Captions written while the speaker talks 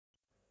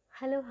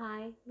Hello,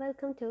 hi,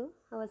 welcome to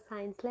our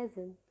science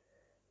lesson.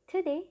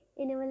 Today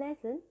in our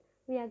lesson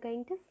we are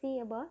going to see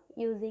about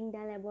using the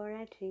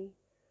laboratory.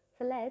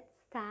 So let's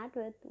start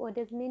with what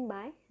is meant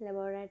by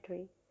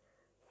laboratory.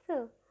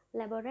 So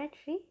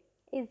laboratory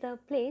is the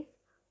place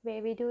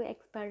where we do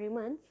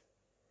experiments,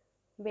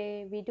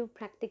 where we do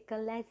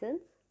practical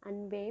lessons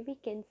and where we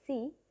can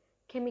see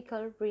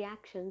chemical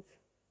reactions.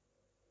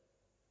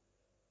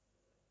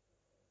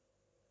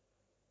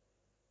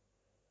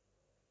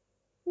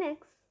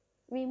 Next,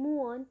 we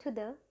move on to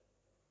the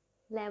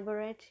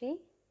laboratory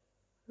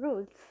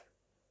rules.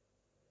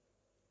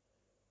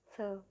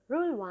 So,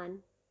 rule 1.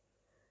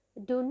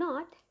 Do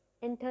not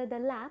enter the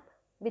lab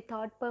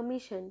without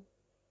permission.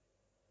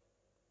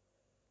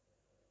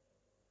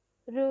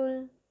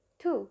 Rule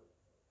 2.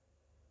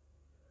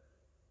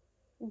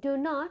 Do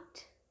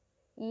not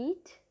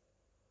eat,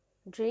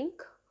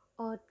 drink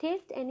or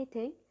taste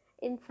anything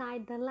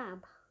inside the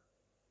lab.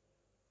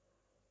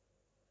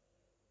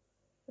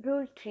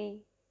 Rule 3.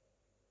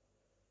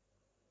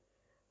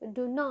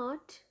 Do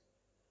not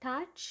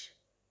touch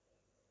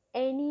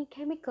any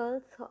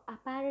chemicals or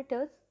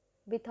apparatus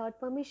without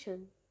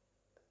permission.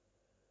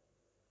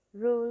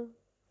 Rule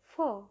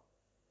 4.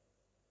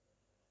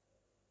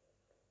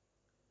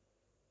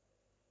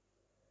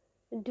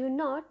 Do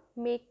not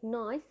make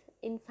noise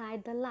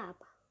inside the lab.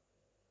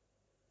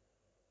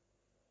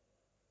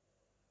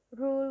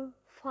 Rule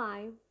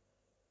 5.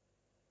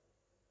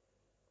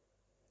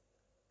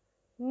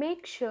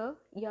 Make sure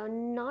you're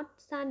not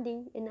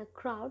standing in a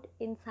crowd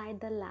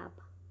inside the lab.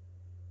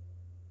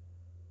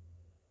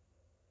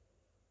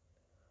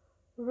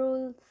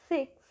 Rule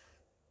 6.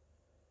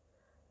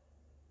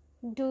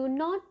 Do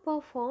not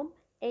perform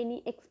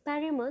any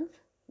experiments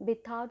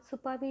without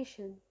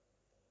supervision.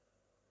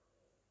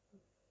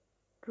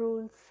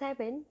 Rule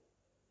 7.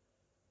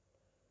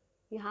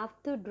 You have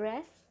to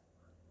dress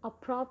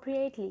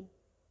appropriately.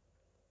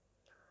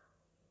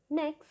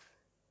 Next,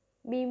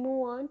 we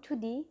move on to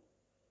the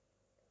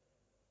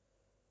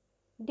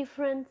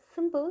different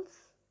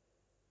symbols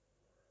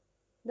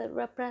that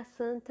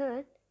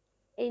represented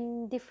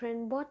in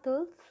different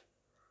bottles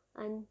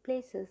and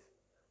places.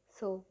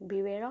 So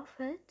beware of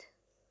it.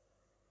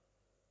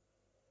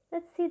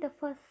 Let's see the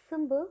first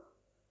symbol.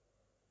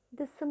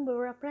 This symbol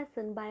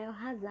represents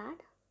biohazard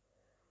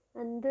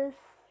and this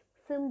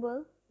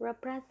symbol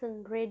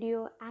represents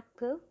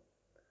radioactive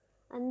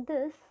and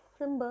this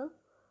symbol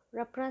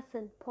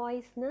represents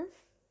poisonous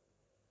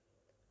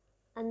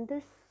and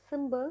this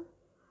symbol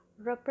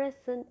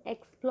represents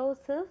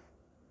explosive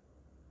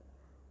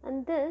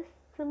and this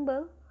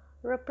symbol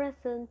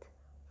represents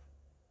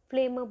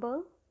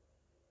flammable.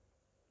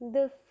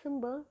 This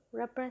symbol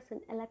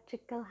represents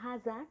electrical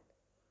hazard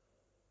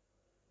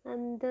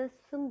and this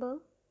symbol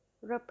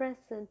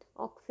represents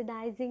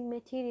oxidizing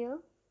material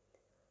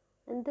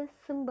and this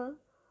symbol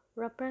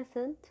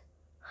represents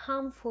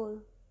harmful.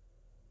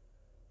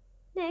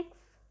 Next,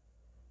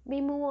 we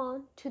move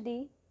on to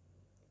the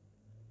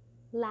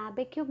lab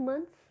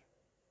equipments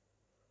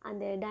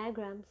and their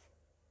diagrams.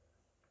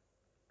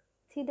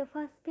 See the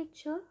first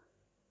picture,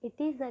 it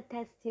is a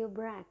test tube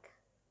rack.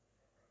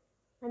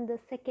 And the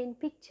second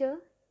picture,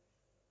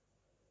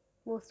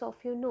 most of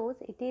you knows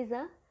it is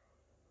a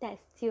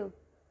test tube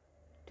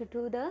to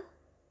do the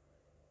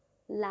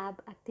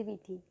lab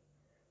activity.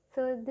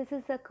 So this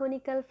is a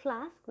conical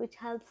flask which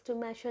helps to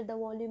measure the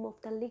volume of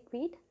the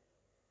liquid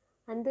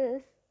and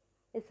this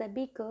is a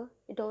beaker,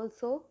 it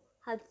also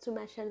helps to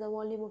measure the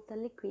volume of the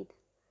liquid.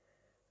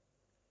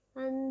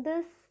 And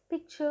this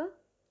picture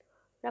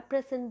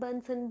represents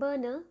Bunsen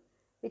burner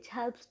which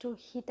helps to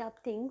heat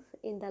up things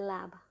in the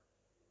lab.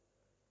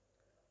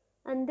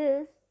 And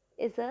this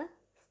is a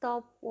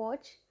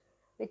stopwatch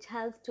which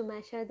helps to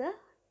measure the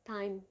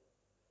time.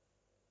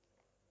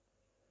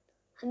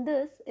 And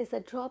this is a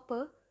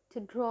dropper to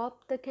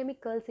drop the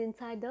chemicals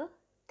inside the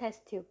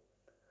test tube.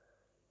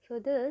 So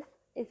this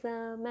is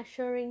a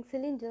measuring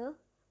cylinder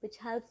which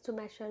helps to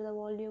measure the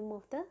volume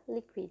of the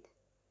liquid.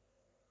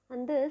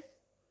 And this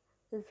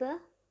is a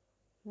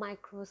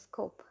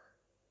microscope.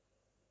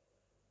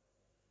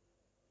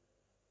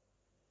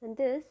 And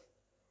this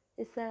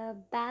is a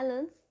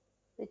balance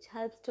which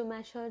helps to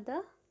measure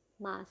the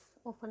mass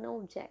of an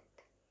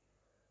object.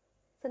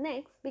 So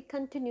next we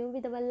continue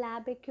with our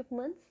lab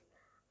equipments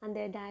and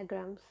their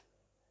diagrams.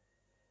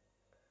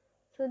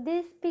 So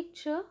this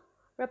picture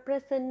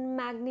represents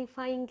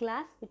magnifying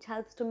glass which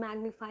helps to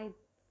magnify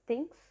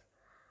things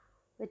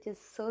which is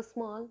so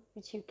small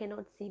which you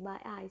cannot see by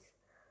eyes.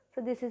 So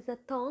this is a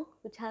thong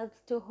which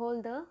helps to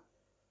hold the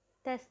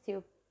test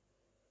tube.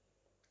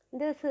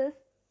 This is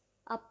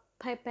a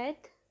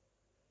pipette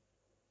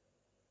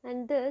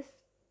and this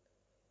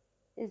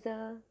is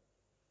a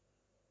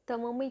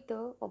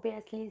thermometer,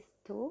 obviously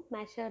to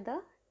measure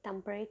the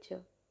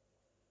temperature.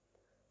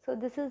 So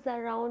this is a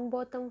round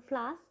bottom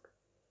flask.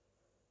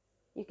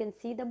 You can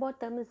see the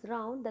bottom is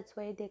round, that's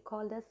why they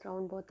call this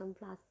round bottom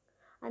flask.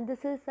 And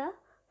this is a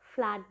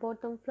flat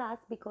bottom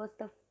flask because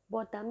the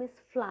bottom is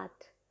flat.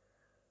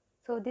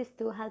 So this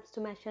too helps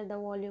to measure the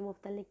volume of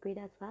the liquid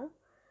as well.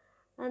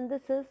 And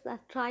this is a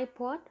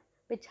tripod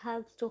which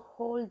helps to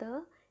hold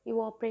the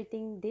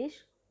evaporating dish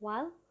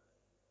while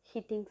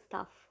heating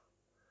stuff.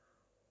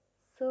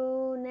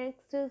 So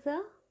next is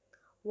a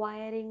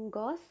wiring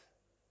gauze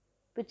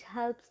which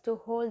helps to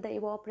hold the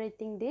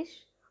evaporating dish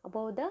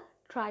above the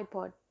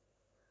tripod.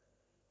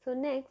 So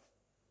next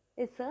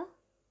is a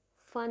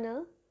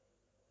funnel,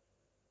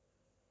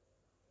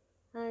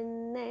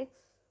 and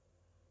next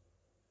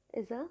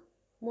is a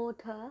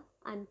mortar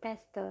and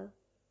pestle.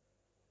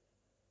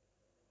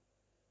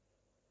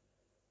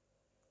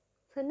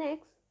 So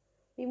next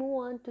we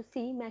move on to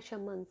see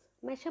measurements.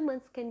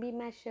 Measurements can be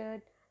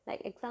measured,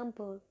 like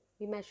example,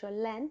 we measure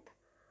length,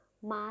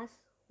 mass,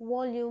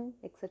 volume,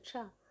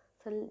 etc.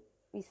 So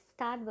we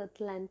start with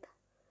length.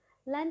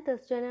 Length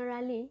is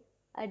generally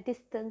a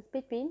distance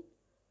between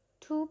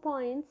 2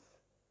 points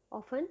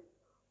of an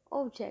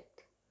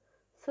object.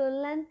 So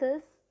length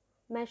is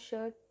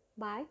measured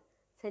by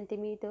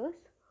centimeters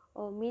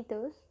or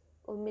meters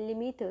or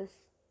millimeters.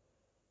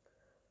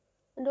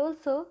 And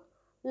also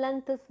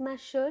length is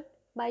measured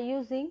by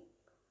using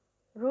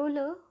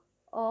ruler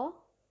or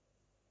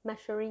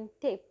measuring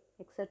tape,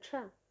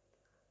 etc.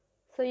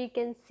 So you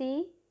can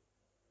see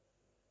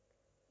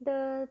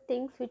the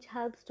things which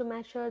helps to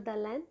measure the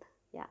length.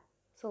 Yeah.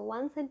 So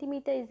 1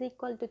 centimeter is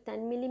equal to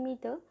 10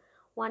 millimeter,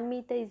 1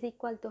 meter is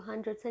equal to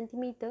 100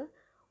 centimeter,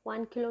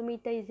 1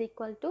 kilometer is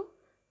equal to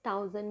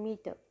 1000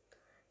 meter.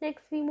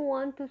 Next we move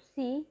on to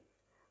see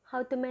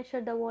how to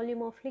measure the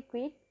volume of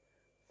liquid.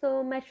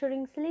 So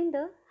measuring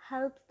cylinder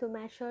helps to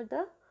measure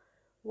the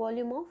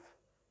volume of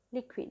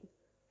liquid.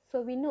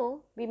 So we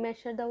know we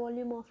measure the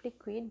volume of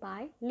liquid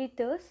by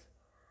liters,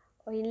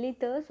 or in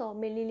liters or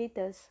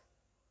milliliters.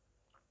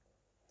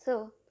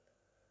 So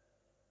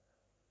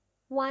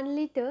 1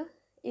 liter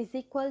is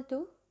equal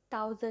to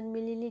 1000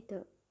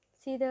 milliliter.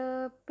 See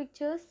the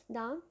pictures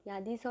down?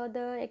 Yeah, these are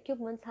the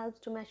equipments helps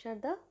to measure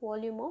the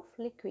volume of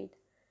liquid.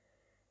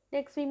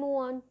 Next we move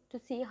on to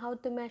see how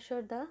to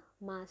measure the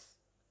mass.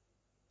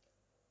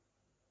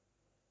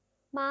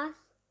 Mass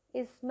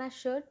is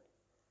measured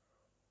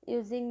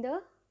using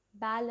the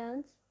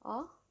balance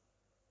or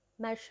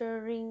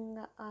measuring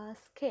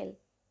scale.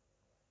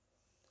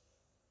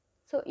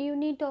 So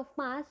unit of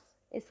mass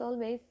is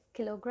always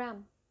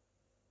kilogram.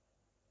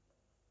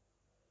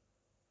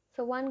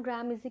 So 1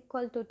 gram is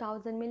equal to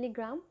 1000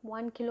 milligram,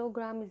 1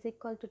 kilogram is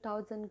equal to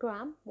 1000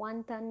 gram,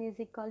 1 ton is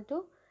equal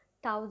to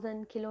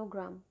 1000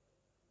 kilogram.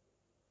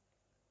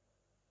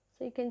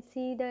 So you can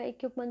see the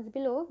equipments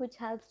below which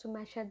helps to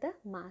measure the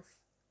mass.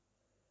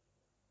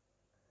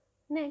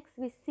 Next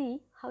we see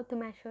how to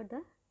measure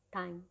the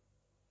time.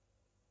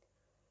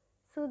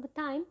 So the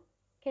time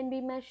can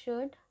be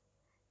measured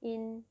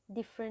in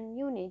different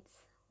units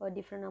or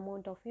different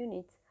amount of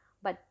units,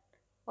 but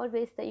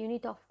always the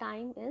unit of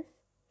time is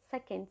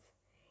seconds.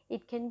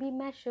 It can be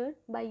measured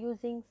by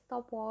using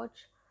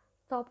stopwatch,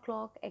 stop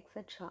clock,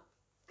 etc.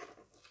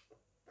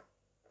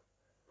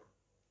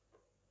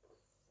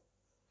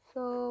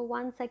 So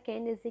 1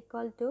 second is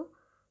equal to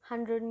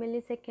 100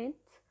 milliseconds,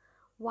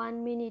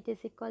 1 minute is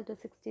equal to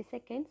 60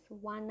 seconds,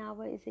 1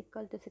 hour is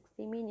equal to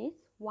 60 minutes,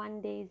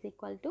 1 day is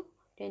equal to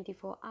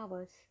 24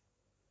 hours.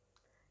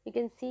 You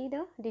can see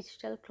the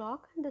digital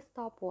clock and the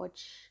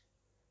stopwatch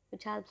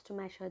which helps to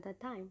measure the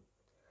time.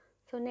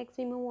 So next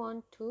we move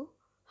on to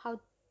how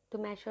to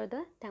measure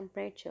the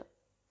temperature.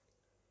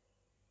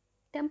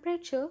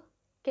 Temperature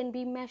can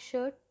be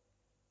measured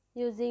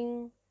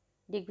using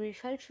degree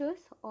Celsius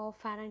or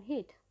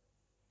Fahrenheit.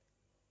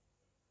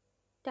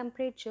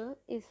 Temperature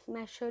is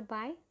measured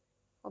by,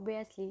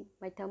 obviously,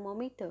 by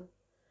thermometer,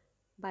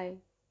 by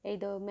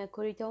either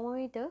mercury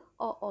thermometer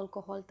or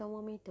alcohol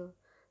thermometer.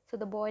 So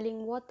the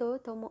boiling water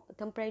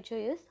temperature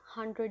is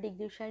 100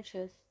 degrees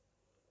Celsius.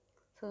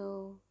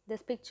 So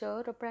this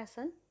picture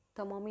represents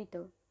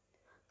thermometer.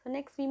 So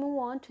next we move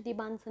on to the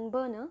Bunsen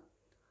burner.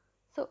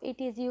 So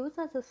it is used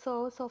as a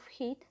source of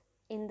heat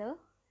in the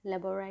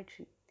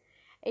laboratory.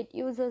 It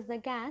uses the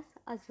gas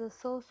as a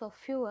source of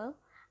fuel,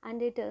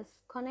 and it is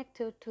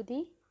connected to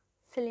the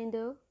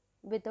cylinder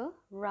with a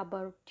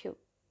rubber tube.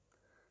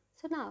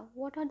 So now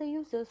what are the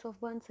uses of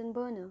Bunsen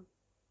burner?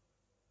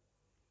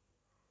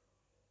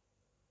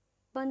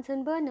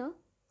 Bunsen burner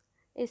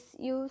is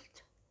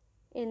used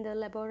in the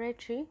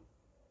laboratory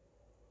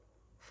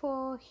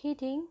for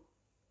heating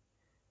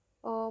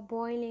or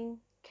boiling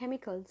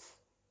chemicals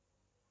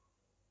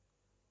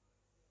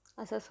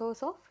as a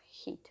source of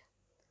heat.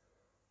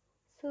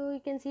 So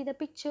you can see the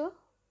picture.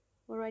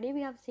 Already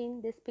we have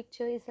seen this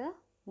picture is a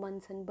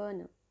Bunsen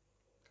burner.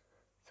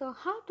 So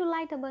how to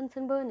light a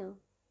Bunsen burner?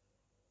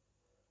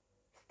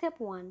 Step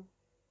 1.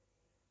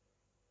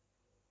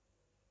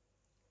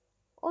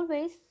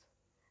 Always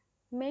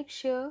make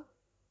sure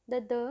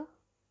that the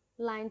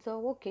lines are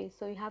okay.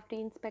 So you have to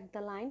inspect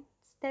the line.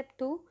 Step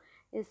 2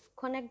 is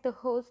connect the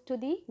hose to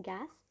the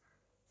gas.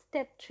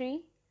 Step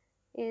 3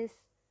 is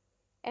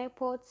air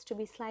ports to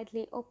be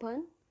slightly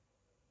open.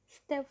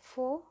 Step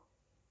 4,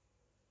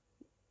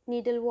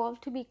 needle valve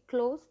to be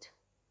closed.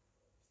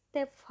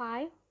 Step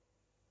 5,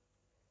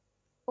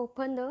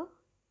 open the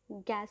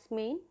gas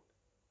main.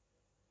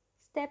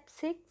 Step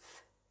 6.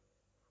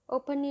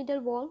 Open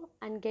needle valve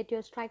and get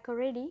your striker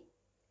ready.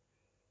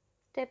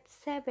 Step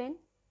 7.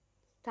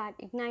 Start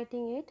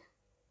igniting it.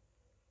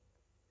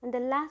 And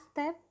the last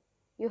step,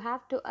 you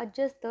have to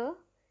adjust the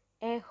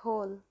air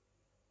hole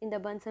in the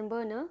Bunsen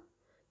burner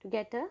to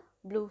get a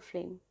blue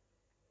flame.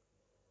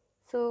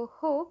 So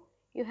hope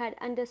you had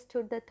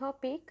understood the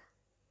topic.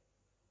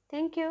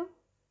 Thank you.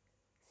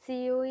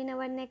 See you in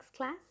our next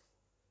class.